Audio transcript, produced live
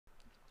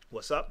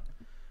What's up?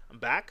 I'm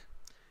back.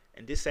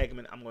 In this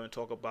segment, I'm going to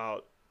talk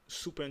about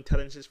super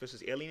intelligence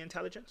versus alien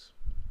intelligence.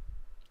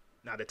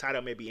 Now, the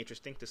title may be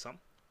interesting to some,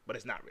 but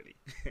it's not really.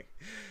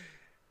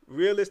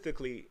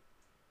 Realistically,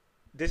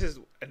 this is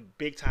a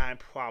big time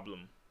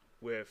problem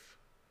with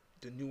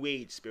the New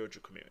Age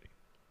spiritual community.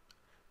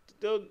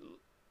 The,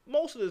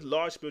 Most of the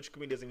large spiritual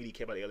community doesn't really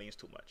care about aliens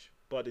too much,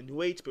 but the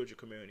New Age spiritual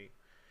community,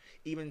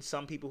 even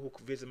some people who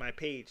visit my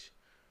page,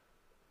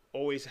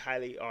 always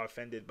highly are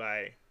offended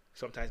by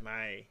sometimes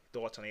my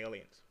thoughts on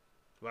aliens,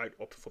 right?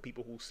 Or for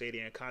people who say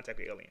they're in contact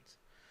with aliens.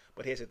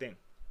 But here's the thing: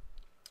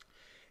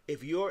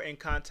 if you're in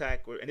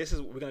contact with, and this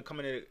is we're gonna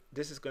come into,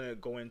 this is gonna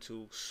go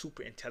into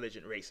super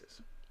intelligent races.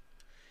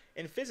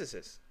 In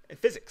physics, in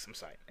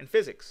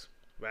physics,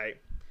 right?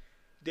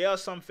 There are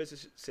some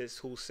physicists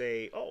who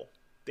say, oh,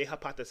 they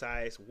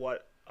hypothesize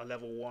what a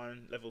level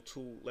 1, level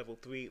 2, level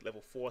 3,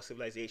 level 4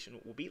 civilization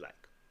will be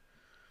like.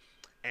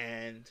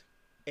 And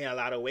in a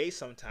lot of ways,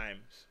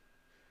 sometimes,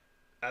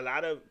 a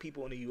lot of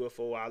people in the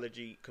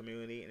UFOlogy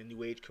community, in the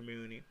New Age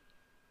community,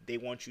 they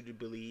want you to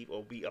believe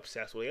or be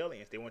obsessed with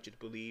aliens. They want you to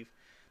believe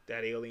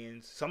that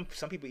aliens, some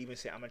people even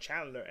say, I'm a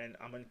channeler and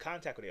I'm in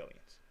contact with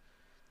aliens.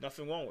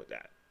 Nothing wrong with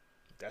that.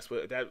 That's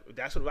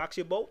what rocks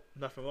your boat.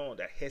 Nothing wrong with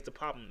that. Here's the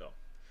problem though.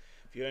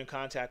 If you're in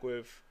contact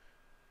with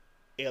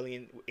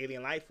alien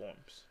life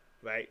forms,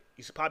 right?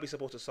 You're probably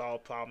supposed to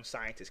solve problems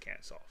scientists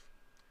can't solve.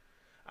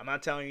 I'm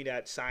not telling you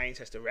that science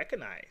has to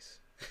recognize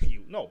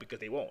you. No, because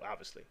they won't,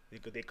 obviously.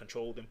 Because they're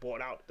controlled and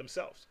bought out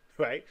themselves,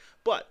 right?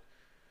 But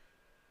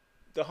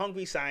the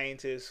hungry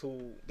scientists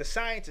the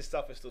scientist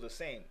stuff is still the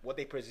same. What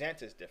they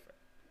present is different,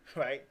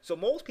 right? So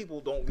most people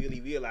don't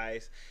really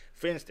realize,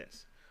 for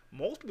instance,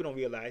 most people don't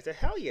realize that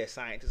hell yeah,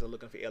 scientists are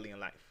looking for alien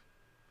life.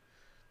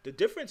 The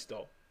difference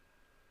though,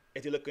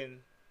 is they're looking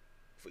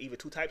for either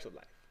two types of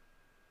life: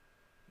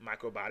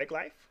 microbiotic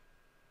life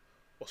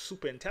or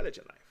super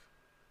intelligent life.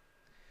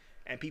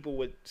 And people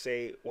would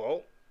say,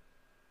 well,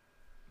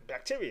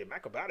 bacteria,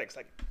 microbiotics,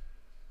 like,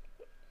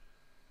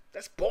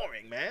 that's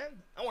boring,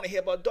 man. I want to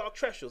hear about dark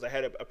terrestrials. I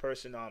had a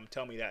person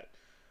tell me that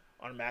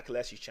on Mac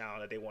Alessi's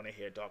channel that they want to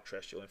hear dark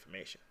terrestrial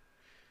information.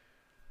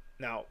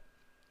 Now,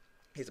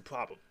 here's the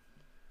problem.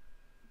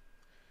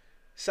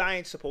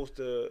 Science is supposed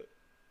to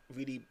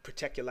really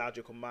protect your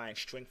logical mind,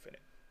 strengthen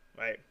it,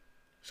 right?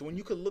 So when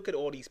you can look at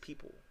all these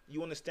people,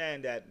 you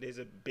understand that there's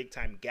a big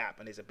time gap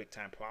and there's a big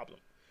time problem.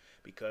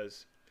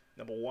 Because,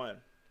 number one,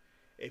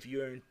 if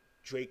you're in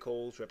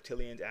Dracos,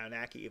 reptilians,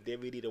 Anunnaki, if they're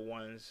really the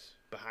ones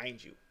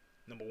behind you,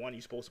 number one,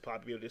 you're supposed to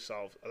probably be able to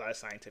solve a lot of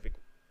scientific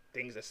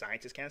things that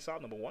scientists can't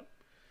solve. Number one.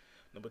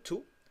 Number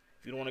two,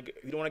 if you don't want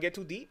to get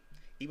too deep,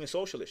 even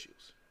social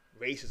issues,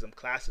 racism,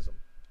 classism,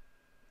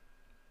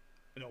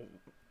 you know,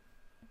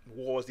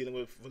 wars dealing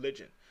with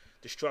religion,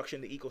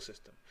 destruction of the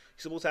ecosystem. You're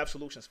supposed to have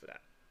solutions for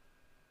that.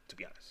 To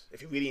be honest,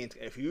 if you're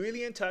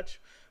really in touch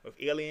with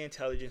alien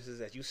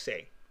intelligences, as you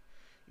say,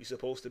 you're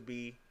supposed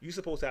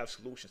to have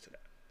solutions to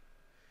that.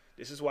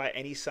 This is why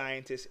any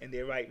scientist in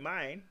their right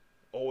mind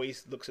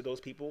always looks at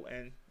those people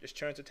and just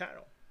turns a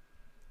towel.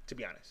 To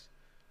be honest,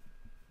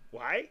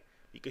 why?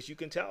 Because you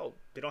can tell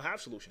they don't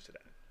have solutions to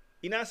that.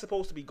 You're not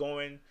supposed to be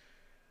going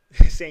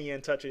saying you're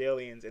in touch with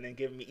aliens and then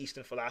giving me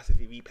Eastern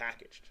philosophy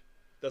repackaged.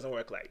 Doesn't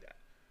work like that,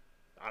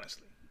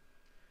 honestly.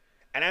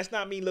 And that's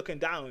not me looking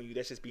down on you.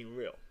 That's just being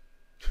real,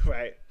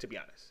 right? To be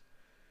honest.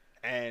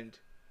 And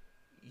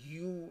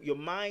your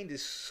mind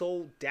is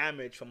so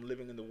damaged from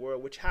living in the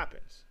world, which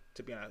happens.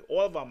 To be honest,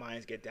 all of our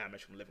minds get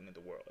damaged from living in the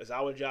world. It's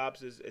our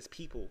jobs as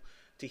people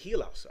to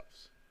heal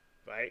ourselves,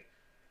 right?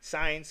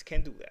 Science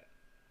can do that,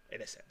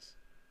 in a sense.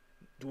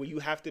 Do you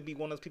have to be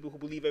one of those people who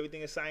believe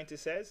everything a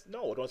scientist says?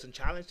 No, it doesn't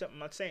challenge them. I'm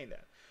not saying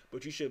that.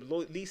 But you should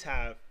at least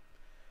have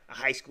a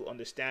high school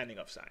understanding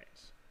of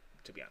science,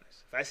 to be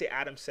honest. If I say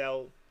atom,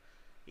 cell,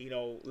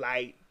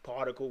 light,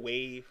 particle,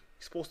 wave,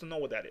 you're supposed to know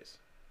what that is.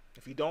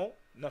 If you don't,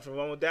 nothing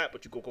wrong with that,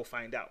 but you go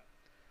find out.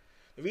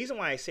 The reason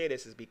why I say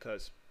this is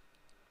because,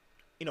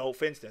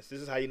 for instance,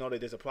 this is how you know that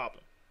there's a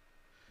problem.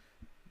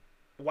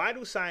 Why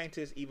do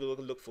scientists either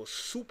look for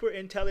super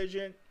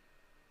intelligent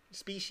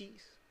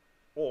species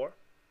or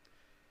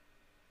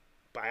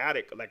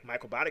biotic, like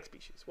microbiotic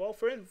species? Well,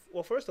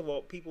 first of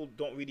all, people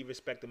don't really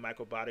respect the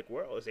microbiotic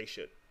world as they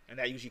should. And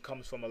that usually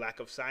comes from a lack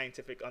of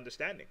scientific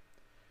understanding.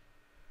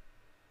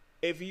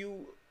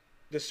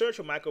 The search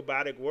for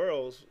microbiotic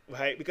worlds,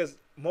 right? Because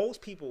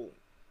most people,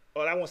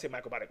 or I won't say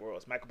microbiotic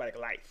worlds, microbiotic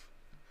life.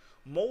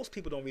 Most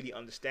people don't really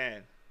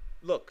understand.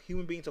 Look,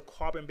 human beings are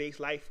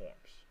carbon-based life forms,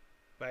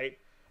 right?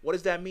 What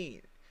does that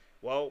mean?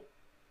 Well,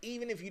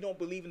 even if you don't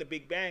believe in the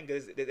Big Bang,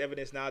 there's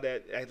evidence now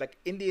that, like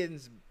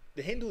the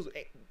Hindus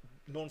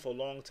known for a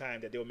long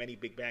time that there were many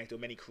Big Bangs, there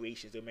were many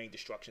creations, there were many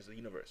destructions of the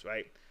universe,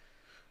 right?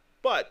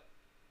 But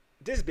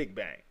this Big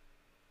Bang,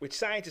 which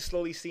science is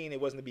slowly seeing, it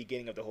wasn't the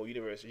beginning of the whole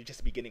universe, it's just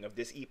the beginning of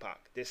this epoch,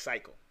 this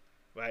cycle,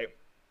 right?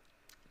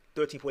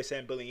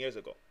 13.7 billion years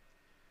ago.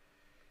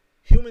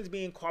 Humans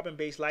being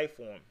carbon-based life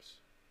forms,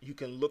 you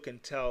can look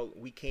and tell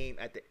we came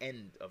at the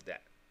end of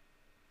that,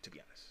 to be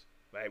honest,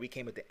 right? We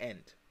came at the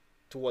end.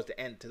 towards the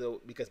end,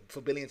 because for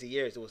billions of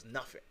years there was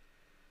nothing,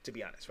 to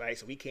be honest, right?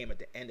 So we came at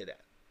the end of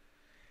that,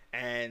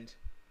 and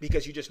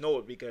because you just know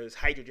it, because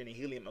hydrogen and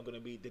helium are going to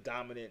be the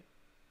dominant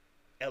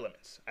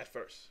elements at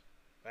first,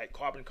 right?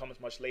 Carbon comes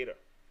much later,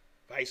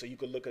 right? So you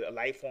could look at a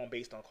life form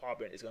based on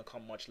carbon; it's going to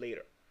come much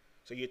later.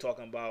 So you're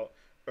talking about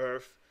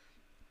Earth.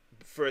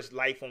 First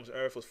life forms on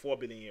Earth was 4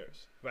 billion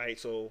years, right?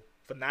 So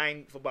for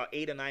about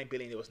 8 or 9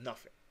 billion, there was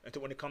nothing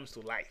until when it comes to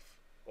life,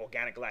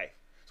 organic life.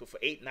 So for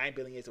 8-9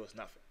 billion years, there was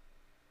nothing.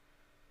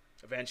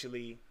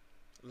 Eventually,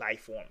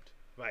 life formed,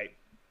 right?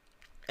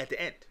 At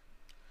the end.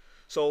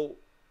 So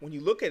when you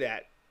look at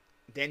that,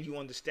 then you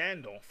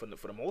understand, though, for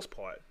the most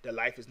part, that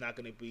life is not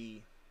going to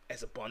be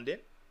as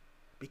abundant,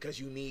 because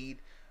you need,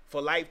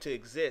 for life to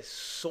exist,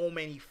 so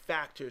many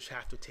factors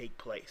have to take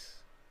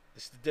place.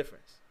 This is the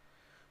difference.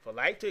 For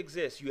life to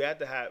exist, you have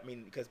to have,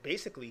 because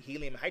basically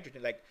helium and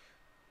hydrogen, like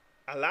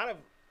a lot of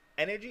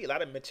energy, a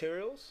lot of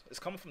materials is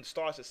coming from the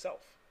stars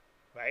itself,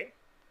 right?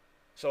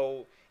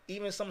 So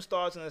even some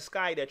stars in the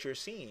sky that you're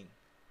seeing,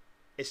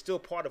 it's still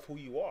part of who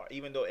you are,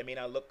 even though it may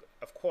not look,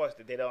 of course,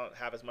 that they don't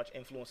have as much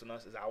influence on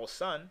us as our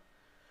sun.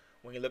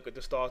 When you look at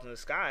the stars in the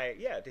sky,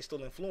 yeah, they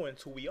still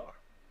influence who we are,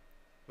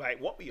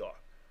 right? What we are.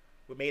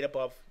 We're made up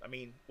of,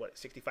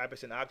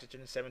 65%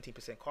 oxygen,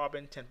 17%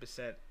 carbon,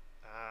 10%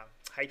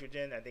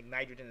 hydrogen. I think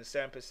nitrogen is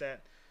 7%.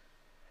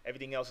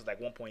 Everything else is like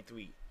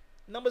 1.3.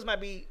 Numbers might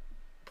be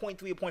 0.3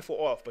 or 0.4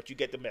 off, but you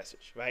get the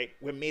message, right?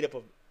 We're made up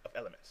of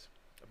elements,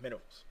 of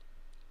minerals.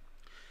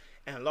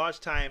 And a large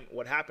time,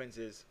 what happens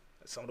is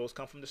some of those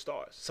come from the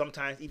stars.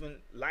 Sometimes even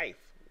life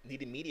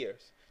needed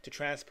meteors to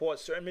transport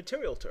certain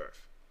material to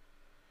Earth.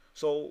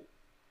 So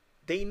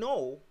they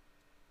know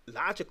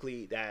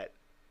logically that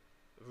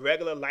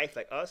regular life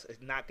like us is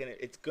not gonna.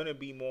 It's gonna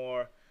be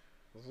more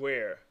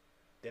rare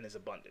than is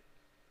abundant,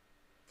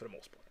 for the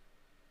most part,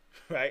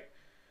 right?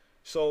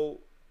 So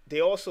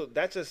they also,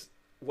 that's just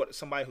what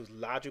somebody whose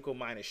logical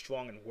mind is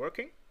strong and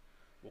working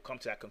will come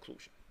to that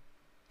conclusion,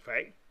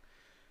 right?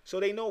 So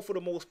they know for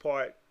the most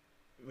part,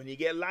 when you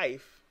get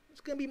life,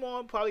 it's gonna be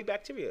more probably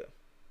bacteria,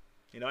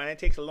 and it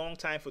takes a long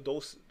time for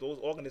those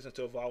organisms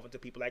to evolve into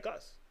people like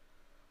us.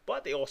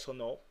 But they also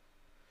know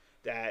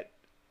that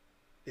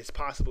it's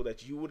possible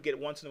that you would get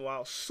once in a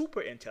while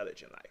super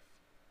intelligent life.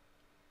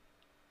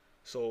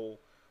 So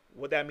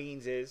what that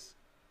means is,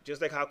 just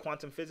like how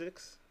quantum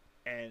physics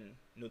and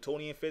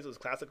Newtonian physics,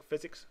 classical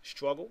physics,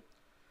 struggle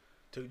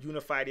to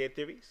unify their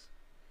theories,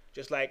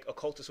 just like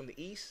occultists from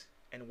the East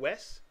and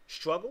West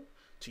struggle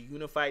to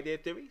unify their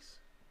theories,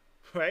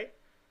 right?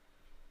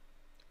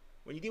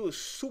 When you deal with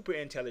super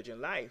intelligent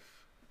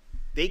life,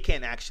 they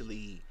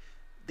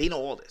know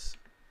all this.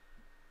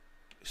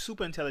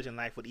 Super intelligent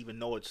life would even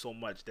know it so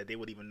much that they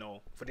would even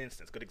know, for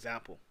instance, good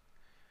example,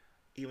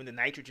 even the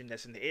nitrogen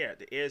that's in the air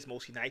is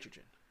mostly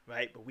nitrogen,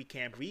 right? But we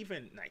can't breathe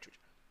in nitrogen.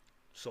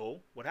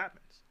 So what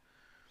happens?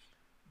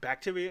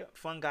 Bacteria,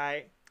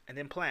 fungi, and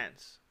then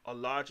plants are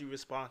largely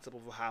responsible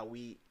for how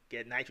we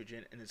get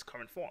nitrogen in its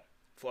current form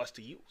for us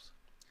to use.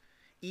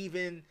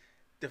 Even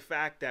the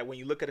fact that when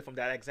you look at it from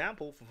that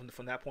example,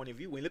 from that point of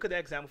view, when you look at that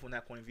example from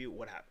that point of view,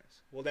 what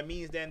happens? Well, that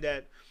means then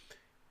that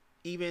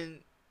even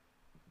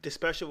the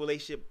special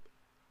relationship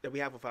that we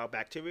have with our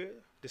bacteria,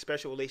 the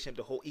special relationship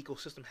the whole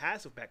ecosystem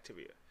has with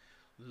bacteria,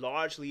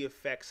 largely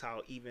affects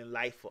how even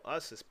life for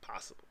us is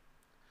possible.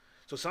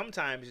 So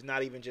sometimes it's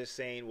not even just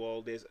saying,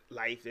 well, there's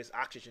life, there's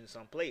oxygen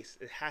someplace.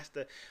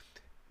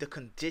 The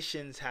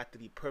conditions have to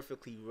be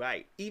perfectly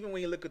right. Even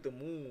when you look at the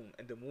moon,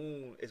 and the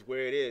moon is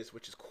where it is,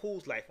 which is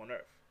cools life on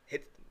Earth.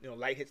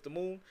 Light hits the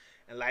moon,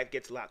 and life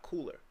gets a lot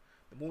cooler.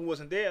 The moon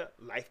wasn't there,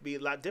 life would be a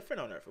lot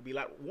different on Earth. It would be a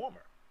lot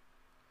warmer.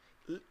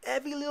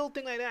 Every little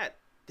thing like that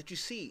you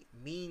see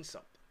means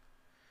something.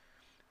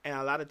 And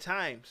a lot of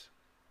times,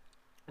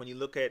 when you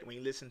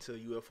listen to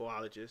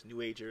UFOologists,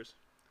 New Agers,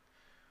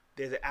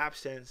 there's an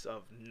absence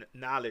of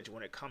knowledge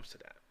when it comes to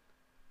that.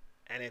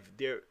 And if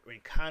they're in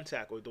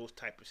contact with those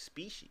type of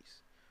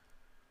species,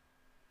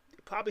 they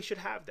probably should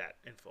have that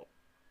info,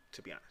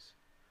 to be honest.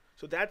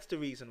 So that's the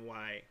reason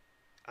why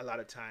a lot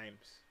of times,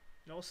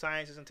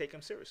 science doesn't take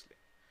them seriously.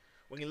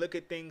 When you look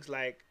at things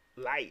like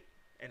light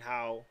and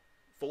how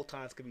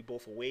photons can be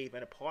both a wave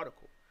and a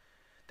particle,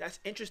 that's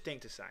interesting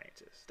to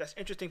scientists. That's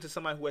interesting to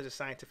somebody who has a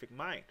scientific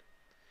mind.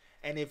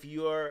 And if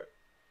you're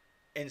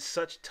in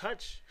such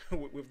touch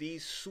with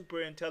these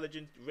super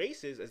intelligent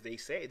races, as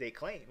they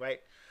claim, right?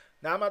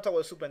 Now, I'm not talking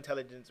about super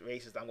intelligent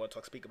races I'm going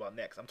to speak about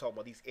next. I'm talking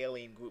about these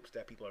alien groups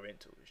that people are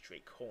into. There's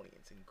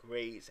Draconians and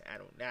Greys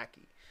and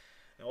Anunnaki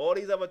and all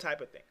these other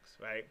type of things,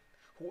 right?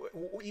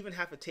 Who even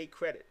have to take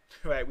credit,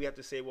 right? We have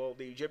to say, well,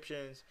 the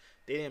Egyptians,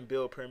 they didn't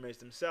build pyramids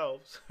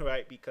themselves,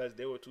 right? Because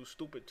they were too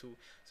stupid to.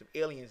 Some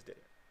aliens did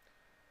it.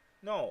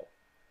 No.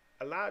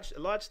 A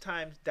large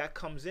times that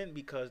comes in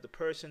because the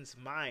person's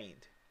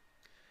mind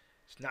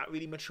is not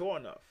really mature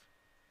enough.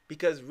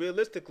 Because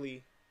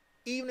realistically,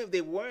 even if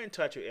they were in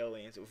touch with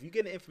aliens, if you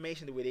get the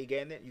information the way they're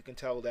getting it, you can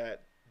tell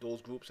that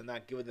those groups are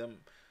not giving them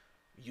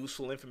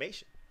useful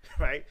information,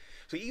 right?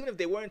 So even if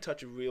they were in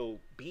touch with real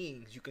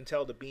beings, you can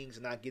tell the beings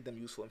are not giving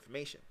them useful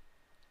information.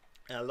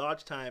 And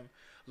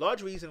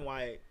large reason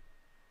why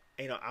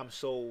I'm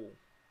so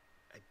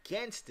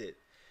against it.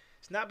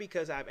 It's not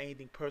because I have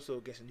anything personal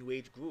against New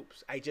Age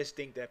groups. I just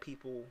think that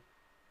people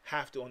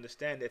have to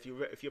understand that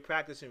if you're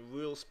practicing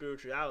real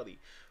spirituality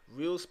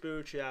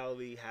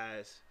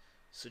has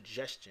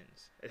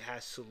suggestions. It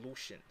has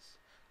solutions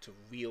to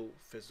real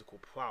physical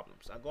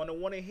problems. I'm going to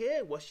want to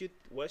hear what's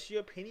your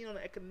opinion on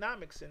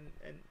economics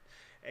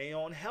and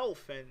on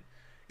health and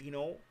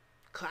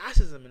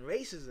classism and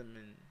racism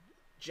and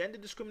gender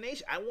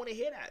discrimination. I want to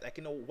hear that. Like,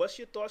 what's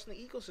your thoughts on the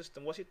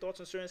ecosystem? What's your thoughts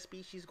on certain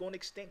species going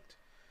extinct?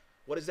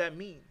 What does that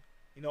mean?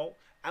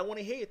 I want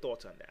to hear your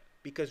thoughts on that,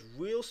 because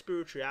real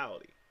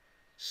spirituality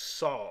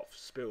solves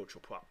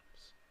spiritual problems.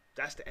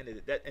 That's the end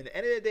of that. At the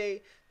end of the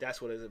day,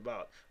 that's what it's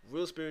about.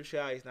 Real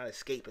spirituality is not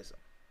escapism.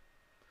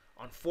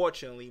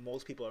 Unfortunately,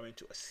 most people are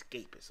into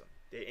escapism.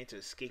 They're into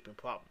escaping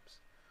problems.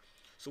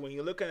 So when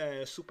you're looking at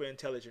a super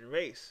intelligent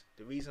race,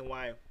 the reason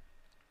why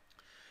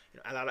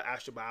a lot of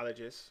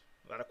astrobiologists,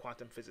 a lot of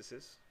quantum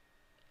physicists,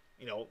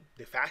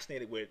 they're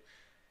fascinated with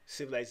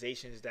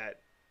civilizations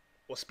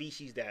or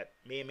species that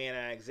may or may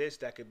not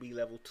exist that could be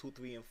level 2,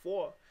 3, and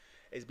 4,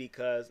 is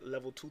because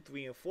level 2,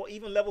 3, and 4,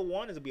 even level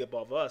 1 is to be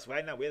above us.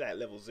 Right now, we're at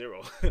level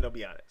 0, to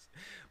be honest.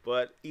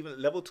 But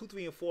even level 2,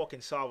 3, and 4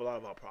 can solve a lot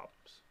of our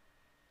problems,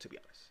 to be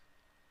honest.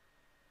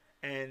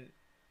 And,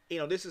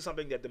 this is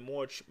something that the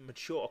more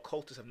mature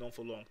occultists have known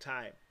for a long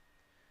time.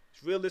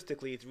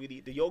 Realistically, it's really,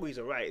 the yogis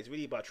are right, it's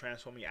really about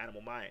transforming your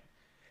animal mind.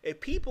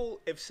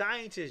 If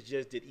scientists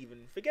just did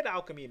forget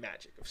alchemy and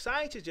magic, if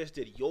scientists just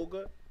did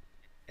yoga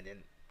and then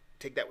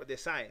take that with their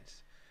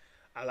science,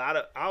 a lot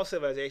of our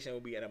civilization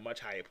will be at a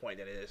much higher point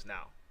than it is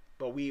now.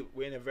 But we're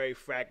in a very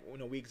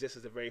we exist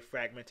as a very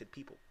fragmented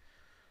people.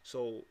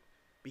 So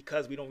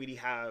because we don't really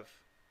have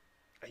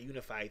a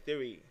unified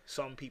theory,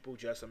 some people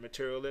just are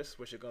materialists,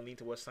 which are going to lean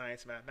towards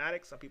science and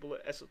mathematics. Some people are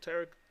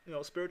esoteric,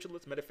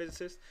 spiritualists,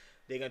 metaphysicists.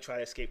 They're going to try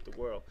to escape the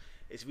world.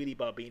 It's really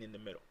about being in the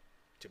middle,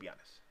 to be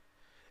honest.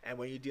 And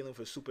when you're dealing with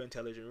a super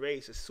intelligent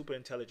race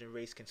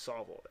can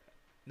solve all that.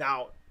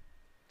 Now,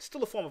 it's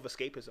still a form of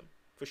escapism,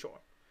 for sure.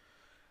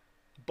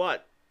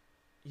 But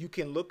you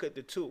can look at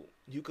the two.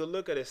 You could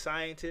look at a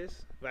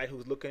scientist, right,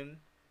 who's looking,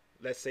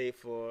 let's say,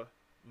 for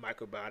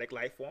microbiotic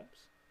life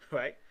forms,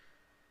 right?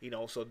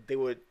 So they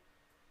would,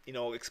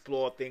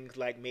 explore things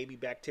like maybe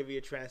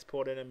bacteria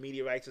transported in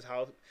meteorites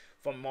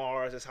from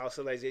Mars is how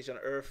civilization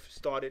on Earth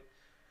started,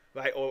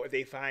 right? Or if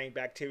they find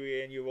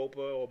bacteria in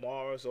Europa or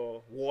Mars,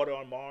 or water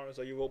on Mars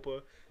or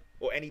Europa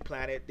or any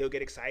planet, they'll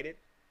get excited.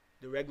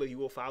 The regular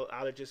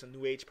ufologist and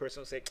New Age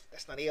person will say,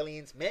 that's not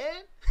aliens,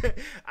 man.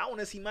 I want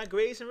to see my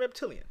grays and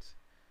reptilians.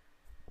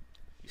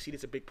 You see,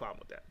 there's a big problem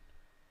with that.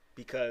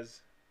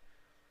 Because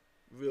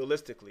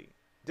realistically,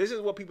 this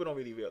is what people don't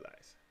really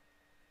realize.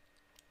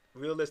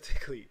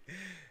 Realistically,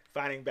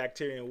 finding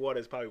bacteria in water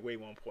is probably way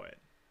more important,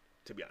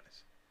 to be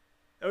honest.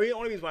 And the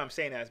only reason why I'm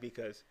saying that is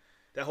because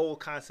the whole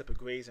concept of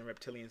grays and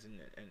reptilians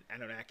and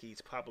Anunnaki is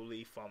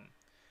probably from,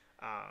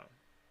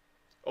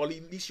 or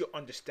at least your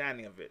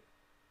understanding of it,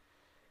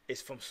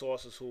 is from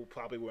sources who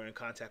probably were in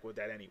contact with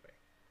that anyway.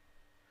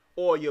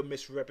 Or you're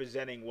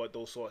misrepresenting what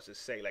those sources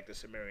say, like the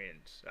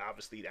Sumerians.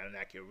 Obviously, the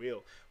Anunnaki are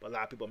real, but a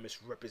lot of people are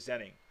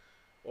misrepresenting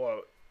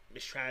or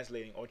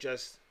mistranslating or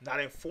just not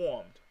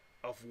informed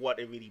of what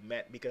it really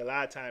meant. Because a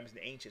lot of times in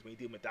the ancients, when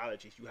you do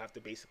mythologies, you have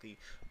to basically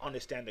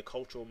understand the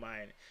cultural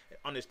mind,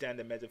 understand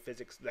the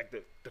metaphysics, like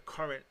the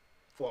current,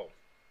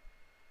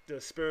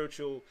 the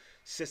spiritual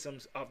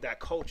systems of that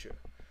culture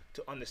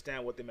to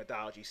understand what the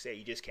mythology say.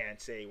 You just can't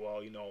say,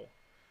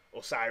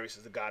 Osiris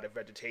is the god of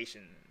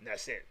vegetation, and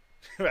that's it,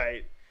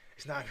 right?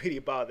 It's not really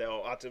about that,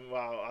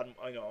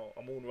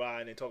 Amun Ra,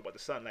 and then talk about the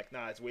sun. Like,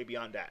 nah, it's way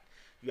beyond that.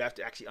 You have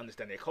to actually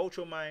understand their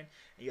cultural mind,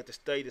 and you have to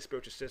study the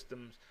spiritual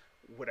systems,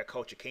 where that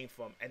culture came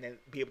from, and then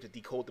be able to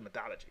decode the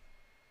mythology.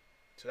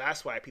 So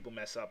that's why people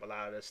mess up a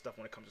lot of this stuff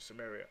when it comes to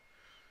Sumeria.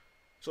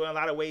 So in a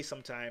lot of ways,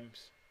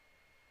 sometimes,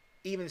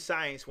 even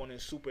science, wanting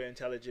super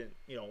intelligent,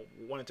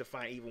 wanting to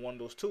find even one of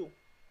those two,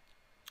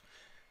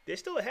 they're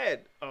still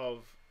ahead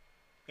of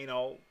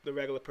the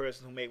regular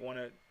person who may want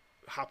to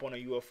hop on a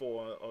UFO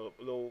or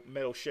a little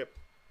metal ship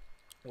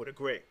with a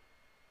gray.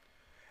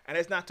 And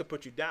it's not to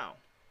put you down.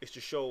 It's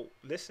to show,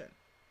 listen,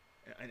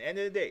 at the end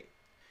of the day,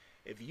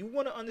 if you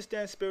want to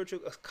understand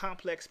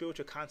complex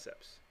spiritual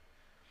concepts,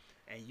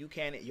 and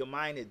your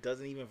mind, it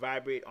doesn't even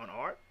vibrate on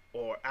art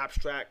or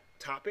abstract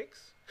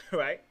topics,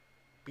 right?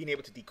 Being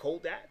able to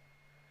decode that,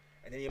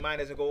 and then your mind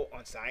doesn't go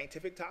on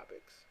scientific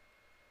topics,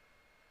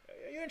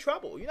 you're in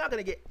trouble. You're not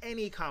going to get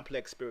any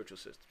complex spiritual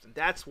systems. And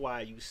that's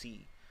why you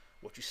see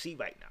what you see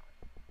right now.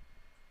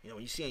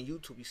 When you see on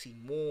YouTube, you see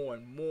more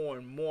and more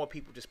and more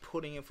people just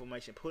putting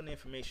information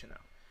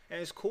out.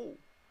 And it's cool.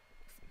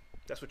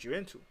 That's what you're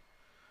into.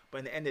 But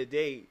at the end of the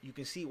day, you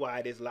can see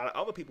why there's a lot of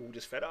other people who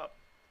just fed up.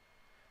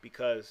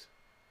 Because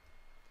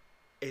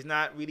it's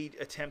not really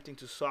attempting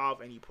to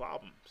solve any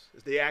problems.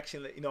 They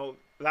actually, a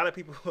lot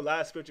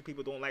of spiritual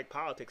people don't like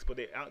politics, but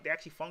they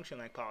actually function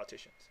like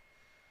politicians.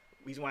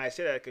 Reason why I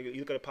say that, because you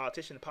look at the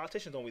politicians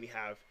don't really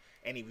have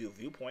any real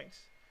viewpoints.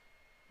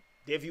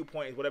 Their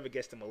viewpoint is whatever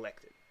gets them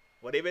elected.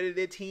 Whatever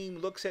their team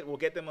looks at will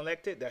get them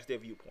elected, that's their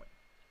viewpoint.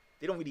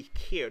 They don't really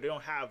care. They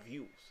don't have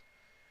views.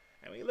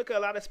 And when you look at a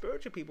lot of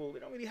spiritual people, they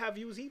don't really have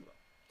views either,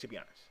 to be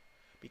honest.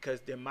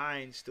 Because their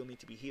minds still need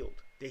to be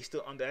healed. They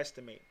still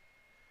underestimate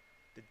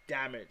the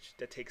damage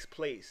that takes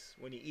place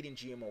when you're eating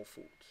GMO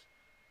foods.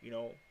 You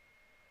know,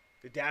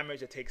 the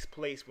damage that takes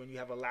place when you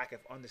have a lack of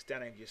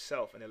understanding of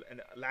yourself, and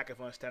a lack of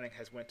understanding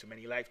has went to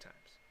many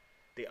lifetimes.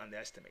 They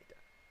underestimate that.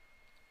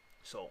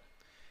 So,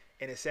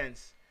 in a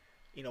sense,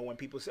 you know, when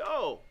people say,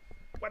 oh,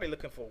 why are they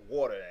looking for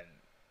water and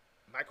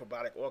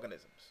microbiotic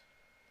organisms?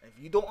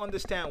 If you don't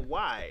understand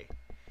why,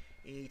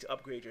 you need to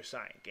upgrade your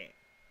science game.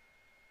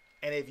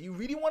 And if you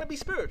really want to be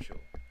spiritual,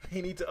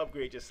 you need to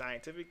upgrade your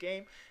scientific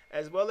game,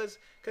 as well as,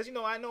 because, you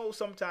know, I know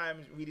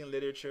sometimes reading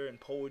literature and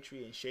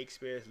poetry and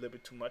Shakespeare is a little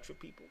bit too much for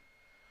people.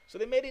 So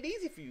they made it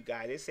easy for you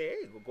guys. They say,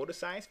 hey, we'll go to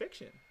science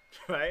fiction,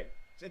 right?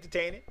 It's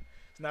entertaining.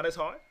 It's not as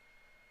hard.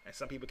 And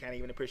some people can't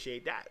even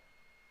appreciate that.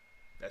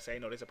 That's how you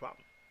know there's a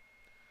problem.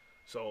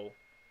 So,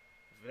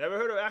 if you've never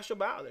heard of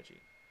astrobiology,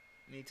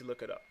 you need to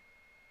look it up.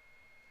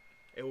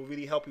 It will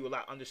really help you a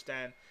lot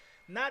understand,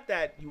 not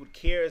that you would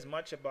care as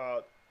much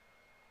about,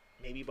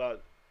 maybe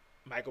about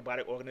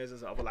microbiotic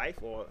organisms of life,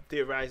 or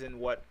theorizing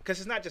what, because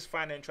it's not just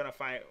trying to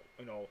find,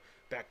 you know,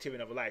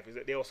 bacteria of life. Is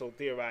that they also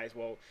theorize,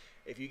 well,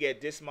 if you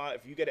get this,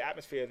 if you get an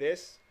atmosphere of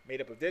this,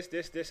 made up of this,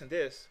 and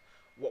this,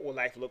 what will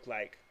life look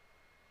like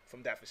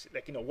from that,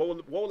 like, you know,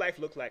 what will life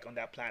look like on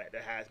that planet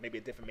that has maybe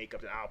a different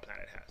makeup than our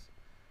planet has?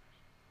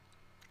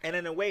 And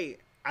in a way,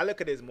 I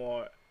look at it as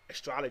more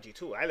astrology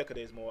too. I look at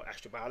it as more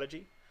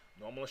astrobiology,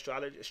 normal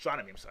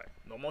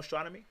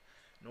astronomy,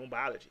 normal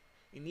biology.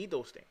 You need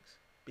those things,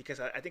 because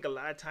I think a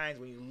lot of times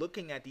when you're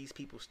looking at these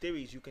people's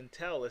theories, you can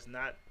tell it's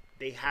not,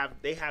 they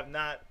have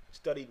not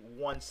studied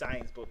one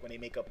science book when they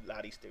make up a lot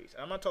of these theories.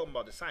 And I'm not talking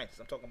about the scientists.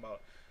 I'm talking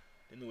about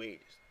the New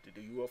Ages,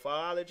 the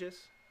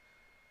ufologists,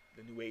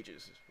 the New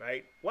Ages,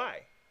 right?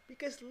 Why?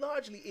 Because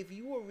largely, if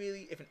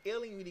an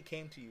alien really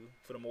came to you,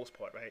 for the most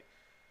part, right?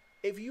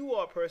 If you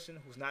are a person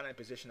who's not in a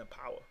position of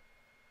power,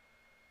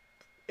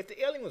 if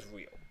the alien was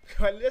real,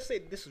 right, let's say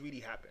this really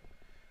happened,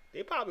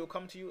 they probably will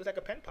come to you as like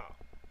a pen pal.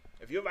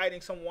 If you're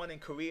writing someone in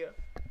Korea,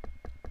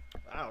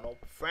 I don't know,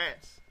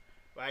 France,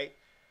 right?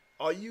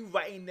 Are you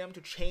writing them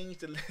to change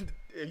the?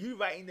 Are you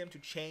writing them to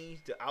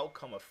change the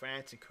outcome of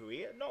France and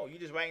Korea? No, you're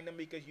just writing them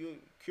because you're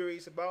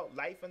curious about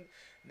life in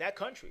that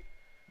country.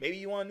 Maybe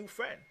you want a new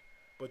friend,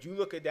 but you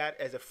look at that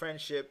as a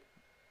friendship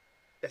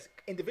that's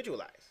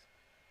individualized.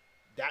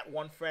 That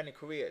one friend in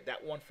Korea,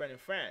 that one friend in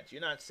France.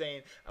 You're not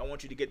saying, I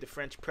want you to get the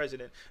French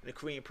president and the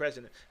Korean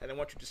president, and I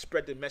want you to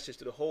spread the message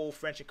to the whole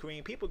French and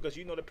Korean people because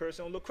you know the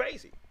person will look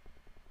crazy.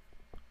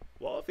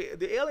 Well, if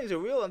the aliens are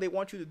real and they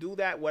want you to do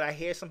that, what I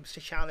hear some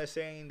channels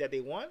saying that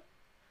they want,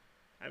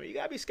 I mean, you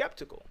got to be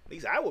skeptical. At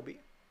least I will be.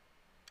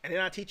 And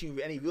they're not teaching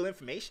you any real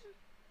information.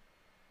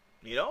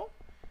 You know?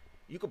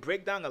 You could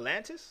break down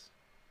Atlantis.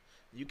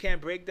 You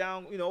can't break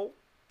down, you know,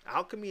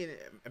 alchemy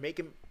and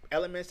making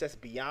elements that's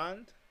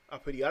beyond a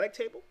periodic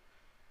table.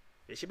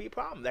 There should be a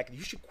problem. Like,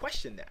 you should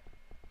question that,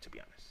 to be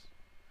honest.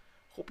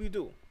 Hope you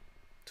do.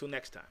 Till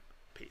next time.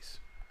 Peace.